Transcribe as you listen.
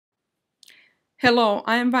Hello,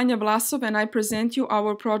 I am Vanya Vlasov and I present you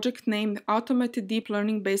our project named Automated Deep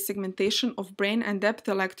Learning-Based Segmentation of Brain and Depth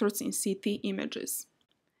Electrodes in CT Images.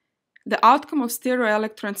 The outcome of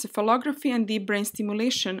stereoelectroencephalography and deep brain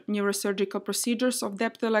stimulation, neurosurgical procedures of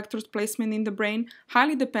depth electrode placement in the brain,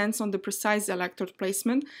 highly depends on the precise electrode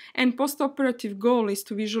placement, and postoperative goal is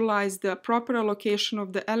to visualize the proper allocation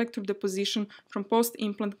of the electrode deposition from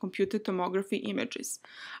post-implant computed tomography images.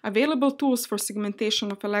 Available tools for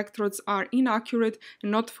segmentation of electrodes are inaccurate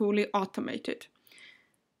and not fully automated.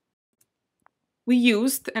 We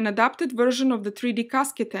used an adapted version of the 3D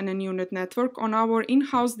cascade tenon unit network on our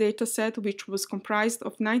in-house dataset, which was comprised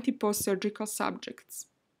of 90 post-surgical subjects.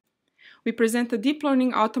 We present a deep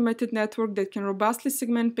learning automated network that can robustly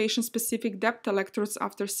segment patient-specific depth electrodes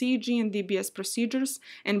after SEEG and DBS procedures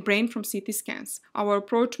and brain from CT scans. Our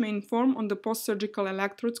approach may inform on the post-surgical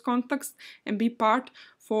electrodes context and be part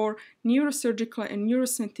for neurosurgical and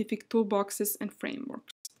neuroscientific toolboxes and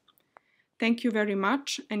frameworks. Thank you very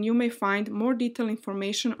much, and you may find more detailed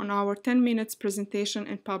information on our 10 minutes presentation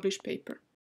and published paper.